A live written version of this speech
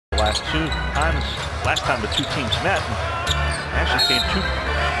last time the two teams met. Actually came 2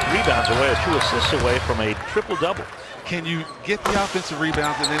 rebounds away or 2 assists away from a triple-double. Can you get the offensive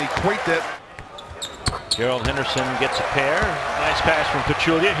rebounds and then equate that? Gerald Henderson gets a pair. Nice pass from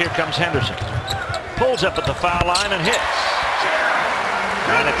Pachulia. Here comes Henderson. Pulls up at the foul line and hits.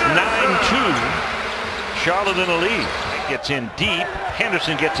 And it's 9-2. Charlotte in the lead. Gets in deep.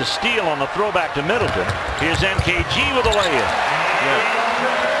 Henderson gets a steal on the throwback to Middleton. Here's NKG with a lay-in. Yeah.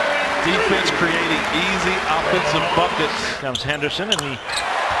 Defense creating easy offensive buckets. Here comes Henderson in the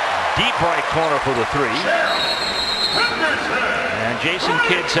deep right corner for the 3. And Jason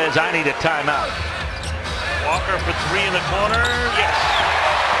Kidd says, I need a timeout. Walker for 3 in the corner. Yes.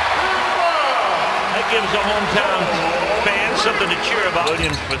 That gives the hometown fans something to cheer about.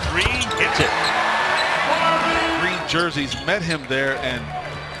 Williams for 3. Hits it. Green jerseys met him there and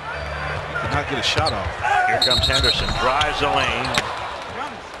could not get a shot off. Here comes Henderson. Drives the lane.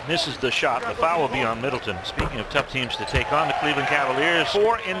 Misses the shot. The foul will be on Middleton. Speaking of tough teams to take on, the Cleveland Cavaliers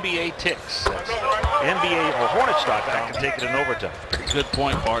 4 NBA ticks. That's NBA or Hornets.com can take it in overtime. Good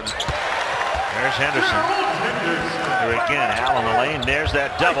point, partner. There's Henderson. Here again, Al in the lane. There's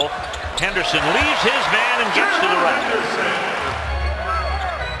that double. Henderson leaves his man and gets to the rack.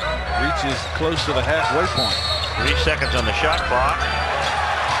 Reaches close to the halfway point. 3 seconds on the shot clock.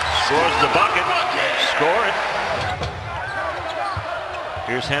 Scores the bucket. Score it.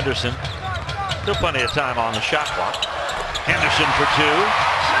 Here's Henderson. Still plenty of time on the shot clock. Henderson for 2.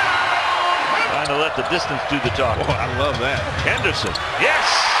 Trying to let the distance do the talking. Oh, I love that. Henderson. Yes!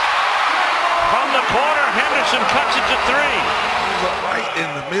 From the corner, Henderson cuts it to 3. Right in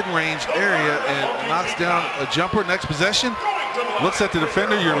the mid-range area and knocks down a jumper. Next possession. Looks at the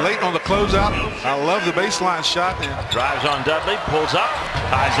defender. You're late on the closeout. I love the baseline shot. And drives on Dudley. Pulls up.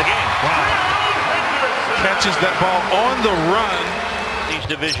 Ties the game. Wow. Catches that ball on the run. These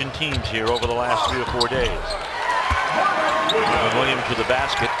division teams here over the last 3 or 4 days. Williams with the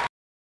basket.